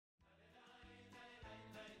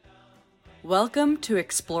Welcome to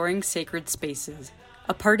Exploring Sacred Spaces,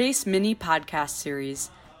 a Pardes mini podcast series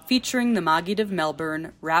featuring the Maggid of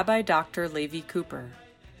Melbourne, Rabbi Dr. Levi Cooper.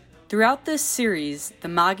 Throughout this series, the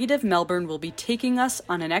Maggid of Melbourne will be taking us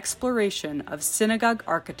on an exploration of synagogue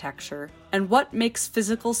architecture and what makes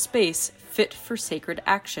physical space fit for sacred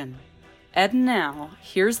action. And now,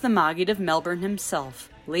 here's the Maggid of Melbourne himself,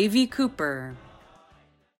 Levi Cooper.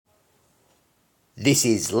 This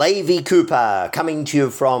is Levi Cooper coming to you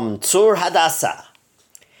from Tzur Hadassah.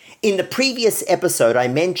 In the previous episode, I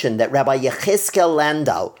mentioned that Rabbi Yecheskel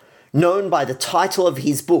Landau, known by the title of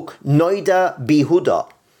his book, Noida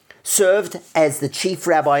Bihuda, served as the chief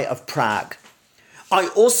rabbi of Prague. I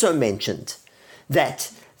also mentioned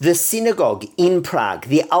that the synagogue in Prague,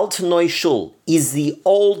 the Altneu Shul, is the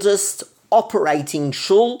oldest operating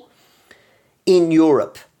shul in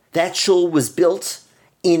Europe. That shul was built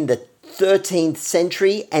in the 13th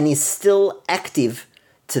century and is still active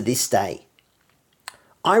to this day.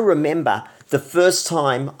 I remember the first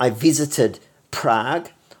time I visited Prague.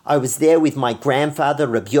 I was there with my grandfather,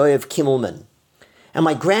 Rabbi Yoav Kimmelman. And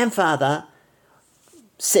my grandfather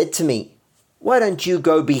said to me, "Why don't you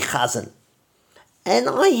go be chazan?" And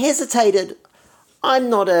I hesitated. I'm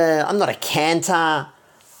not a cantor.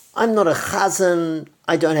 I'm not a chazan.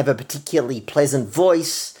 I don't have a particularly pleasant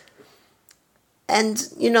voice. And,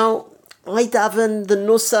 I daven the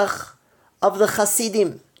nusach of the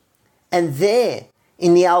Hasidim. And there,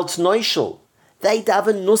 in the Altneu Shul, they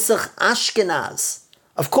daven nusach Ashkenaz.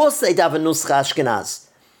 Of course they daven nusach Ashkenaz,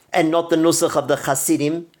 and not the nusach of the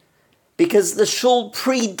Hasidim, because the shul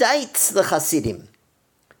predates the Hasidim.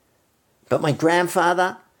 But my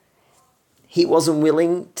grandfather, he wasn't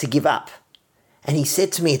willing to give up. And he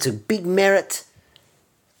said to me, it's a big merit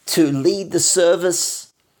to lead the service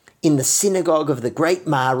in the synagogue of the great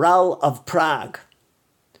Maharal of Prague.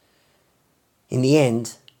 In the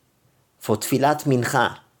end, for Tfilat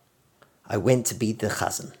Mincha, I went to be the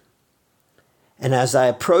Chazan. And as I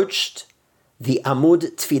approached the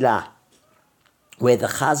Amud Tfilah, where the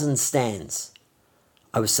Chazan stands,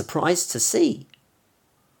 I was surprised to see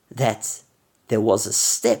that there was a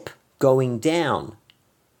step going down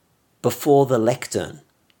before the lectern,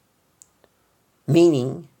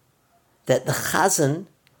 meaning that the Chazan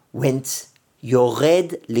went Yored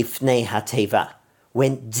Lifnei HaTeva,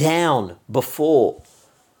 went down before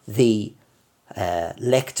the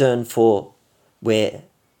lectern for where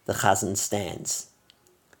the Chazan stands.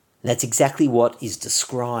 That's exactly what is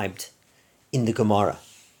described in the Gemara.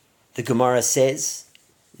 The Gemara says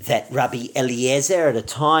that Rabbi Eliezer, at a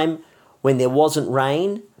time when there wasn't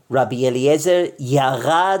rain, Rabbi Eliezer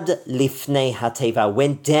Yarad Lifnei HaTeva,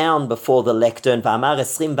 went down before the lectern, V'amar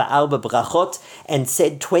 24 brachot, and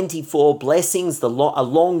said 24 blessings, a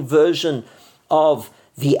long version of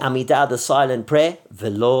the Amidah, the silent prayer,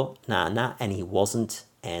 Velo Na'ana, and he wasn't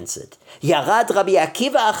answered. Yarad Rabbi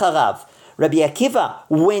Akiva acharav. Rabbi Akiva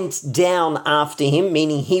went down after him,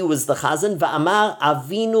 meaning he was the Chazan, V'amar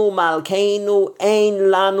Avinu Malkeinu Ein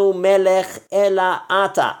Lanu Melech Ela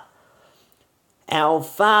Ata. Our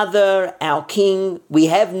Father, our King, we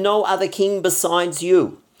have no other King besides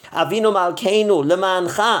you. Avinu Malkeinu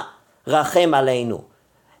Lemancha Rachem Aleinu.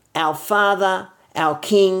 Our Father, our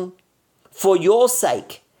King, for your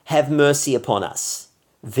sake, have mercy upon us.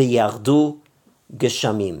 V'yardu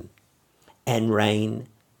geshamim, and rain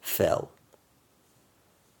fell.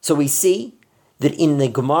 So we see that in the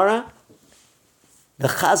Gemara, the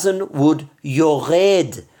Chazan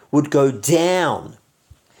would go down.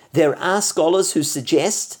 There are scholars who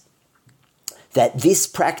suggest that this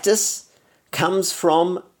practice comes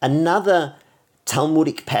from another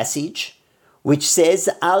Talmudic passage which says,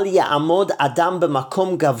 Al ya'amod adam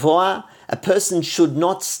b'makom gavoa, a person should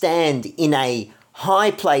not stand in a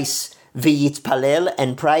high place v'yitpalel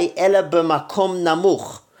and pray, ela b'makom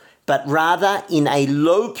namuch, but rather in a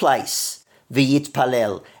low place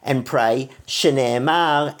v'yitpalel and pray,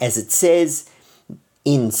 shene'emar, as it says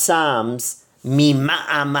in Psalms,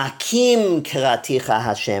 Mima'amakim karaticha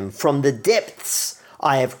Hashem, from the depths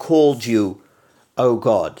I have called you, O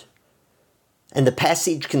God. And the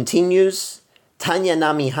passage continues, Tanya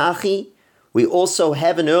nami hachi, we also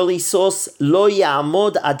have an early source, Lo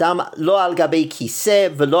ya'amod adam lo al gabei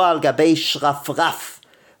kiseh velo al gabei shrafraf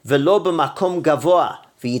velo b'makom gavoa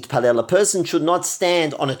v'yitpalel. A person should not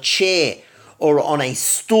stand on a chair or on a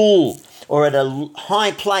stool or at a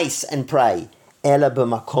high place and pray. Ela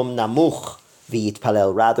b'makom namuch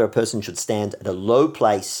v'yitpalel. Rather, a person should stand at a low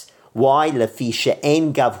place. Why? Lefi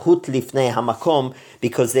she'en gavhut lifnei hamakom,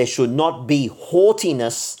 because there should not be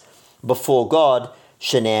haughtiness before God.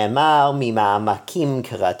 Shene'emar mima'amakim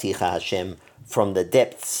karaticha Hashem, from the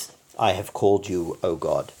depths I have called you, O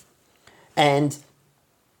God. And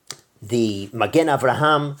the Magen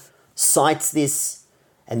Avraham cites this,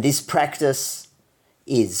 and this practice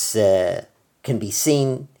is can be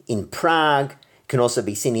seen in Prague, can also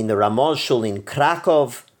be seen in the Ramosh Shul in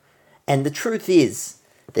Krakow. And the truth is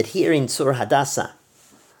that here in Tzur Hadassah,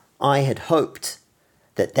 I had hoped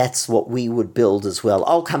that that's what we would build as well.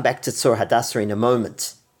 I'll come back to Tzur Hadassah in a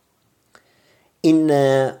moment. In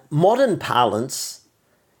modern parlance,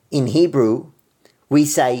 in Hebrew, we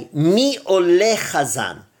say, Mi ole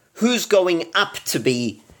chazan, who's going up to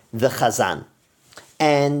be the chazan?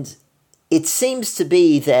 And it seems to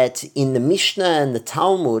be that in the Mishnah and the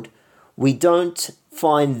Talmud, we don't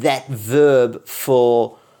find that verb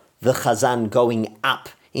for the chazan going up.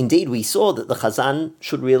 Indeed, we saw that the chazan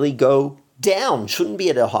should really go down, shouldn't be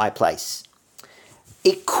at a high place.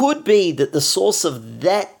 It could be that the source of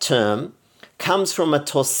that term comes from a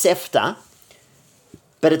Tosefta,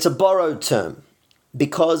 but it's a borrowed term,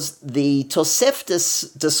 because the Tosefta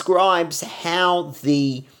describes how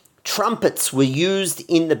the trumpets were used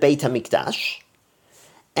in the Beit HaMikdash,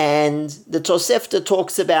 and the Tosefta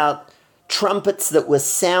talks about trumpets that were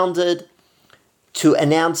sounded to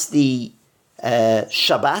announce the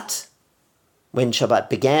Shabbat, when Shabbat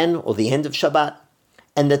began, or the end of Shabbat.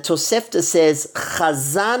 And the Tosefta says,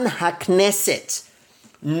 Chazan HaKnesset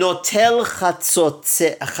notel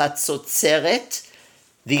chatzotzeret,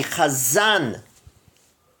 the Chazan.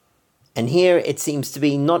 And here it seems to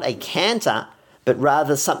be not a cantor, but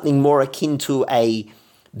rather something more akin to a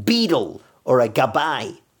beadle or a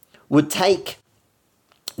gabbai, would take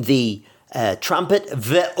the trumpet,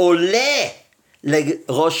 ve'oleh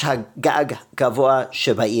lerosh hagag gavoa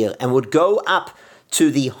sheba'ir, and would go up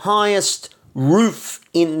to the highest roof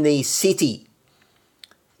in the city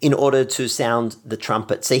in order to sound the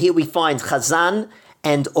trumpet. So here we find chazan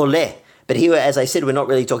and oleh. But here, as I said, we're not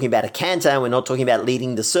really talking about a cantor, we're not talking about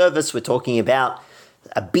leading the service, we're talking about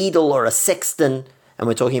a beadle or a sexton, and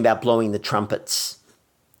we're talking about blowing the trumpets.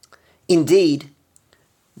 Indeed,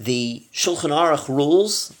 the Shulchan Aruch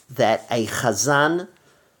rules that a chazan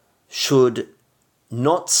should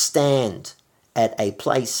not stand at a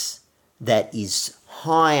place that is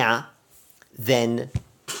higher than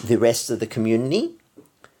the rest of the community.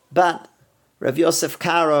 But Rav Yosef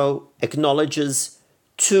Karo acknowledges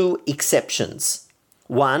two exceptions.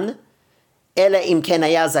 One, Ela im ken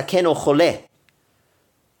haya zaken o choleh,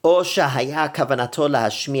 o shehaya kavanato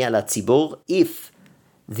lahashmi'a latzibur, if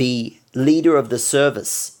the leader of the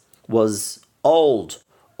service was old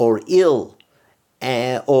or ill,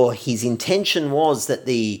 or his intention was that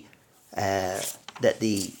the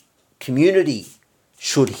community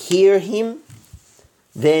should hear him,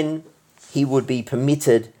 then he would be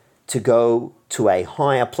permitted to go to a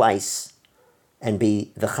higher place and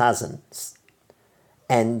be the chazan.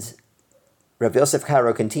 And Rav Yosef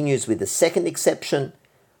Karo continues with the second exception,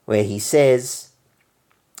 where he says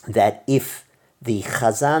that if the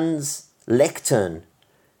chazan's lectern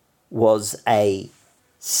was a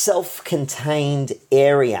self-contained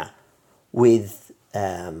area with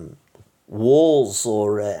walls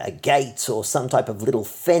or a gate or some type of little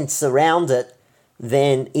fence around it,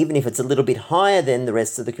 then even if it's a little bit higher than the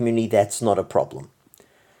rest of the community, that's not a problem.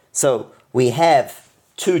 So we have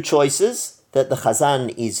two choices, that the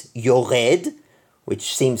chazan is yored,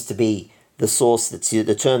 which seems to be the source, that's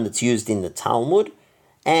the term that's used in the Talmud,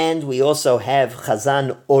 and we also have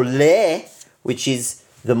chazan oleh, which is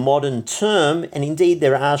the modern term, and indeed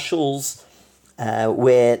there are shuls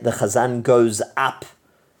where the chazan goes up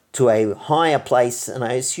to a higher place, and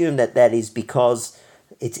I assume that that is because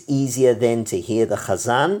it's easier then to hear the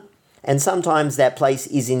chazan, and sometimes that place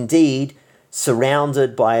is indeed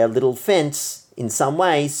surrounded by a little fence in some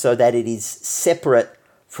way so that it is separate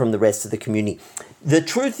from the rest of the community. The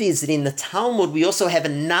truth is that in the Talmud we also have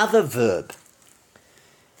another verb.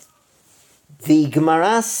 The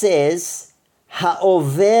Gemara says,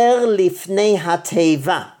 Ha'over lifnei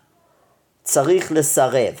hateva tzarich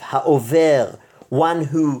lesarev. Ha'over, one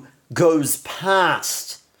who goes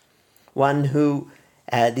past, one who,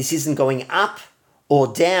 this isn't going up or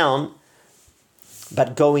down,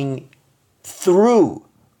 but going through,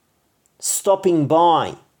 stopping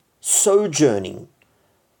by, sojourning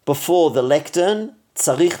before the lectern,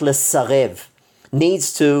 tzarich lesarev,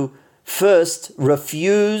 needs to first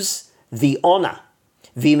refuse the honor.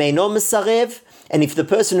 V'meino mesarev, and if the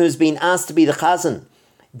person who's been asked to be the chazan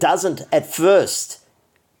doesn't at first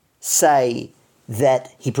say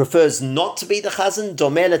that he prefers not to be the chazan,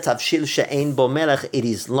 domeh letavshil she'ein bo melech, it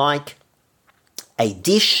is like a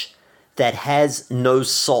dish that has no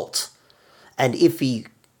salt. And if he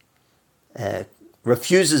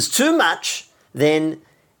refuses too much, then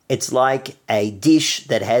it's like a dish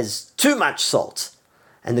that has too much salt.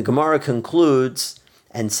 And the Gemara concludes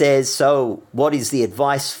and says, so what is the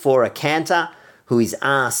advice for a cantor who is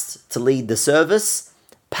asked to lead the service?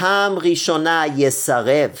 Pam rishona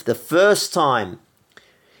yesarev. The first time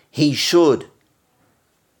he should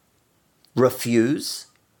refuse.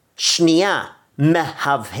 Shniya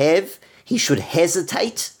mehavhev. He should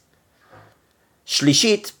hesitate.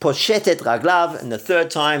 Shlishit poshetet raglav. And the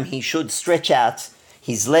third time he should stretch out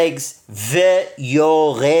his legs.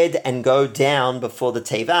 Ve'yored, and go down before the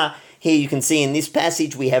teva. Here you can see in this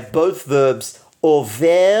passage we have both verbs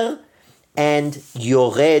over and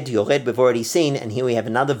yored. Yored we've already seen, and here we have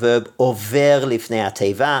another verb, over lifnei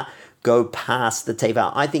teva, go past the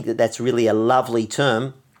teva. I think that that's really a lovely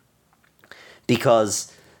term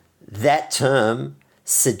because that term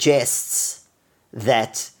suggests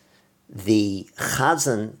that the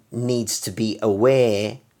chazan needs to be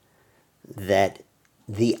aware that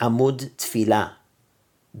the amud tefillah,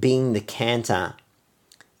 being the cantor,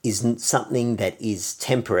 is something that is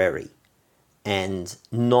temporary and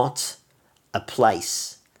not a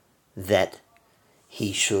place that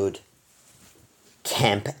he should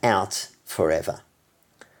camp out forever.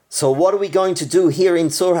 So what are we going to do here in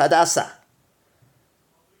Tzur Hadassah?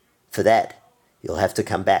 For that, you'll have to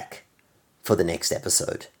come back for the next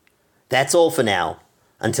episode. That's all for now.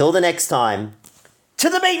 Until the next time, to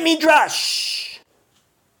the Beit Midrash!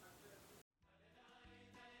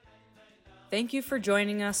 Thank you for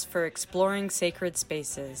joining us for Exploring Sacred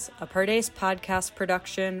Spaces, a Pardes podcast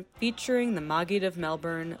production featuring the Maggid of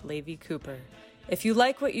Melbourne, Levi Cooper. If you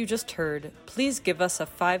like what you just heard, please give us a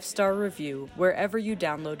 5-star review wherever you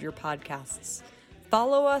download your podcasts.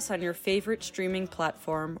 Follow us on your favorite streaming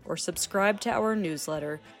platform or subscribe to our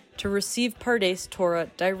newsletter to receive Pardes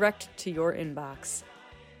Torah direct to your inbox.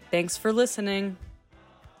 Thanks for listening.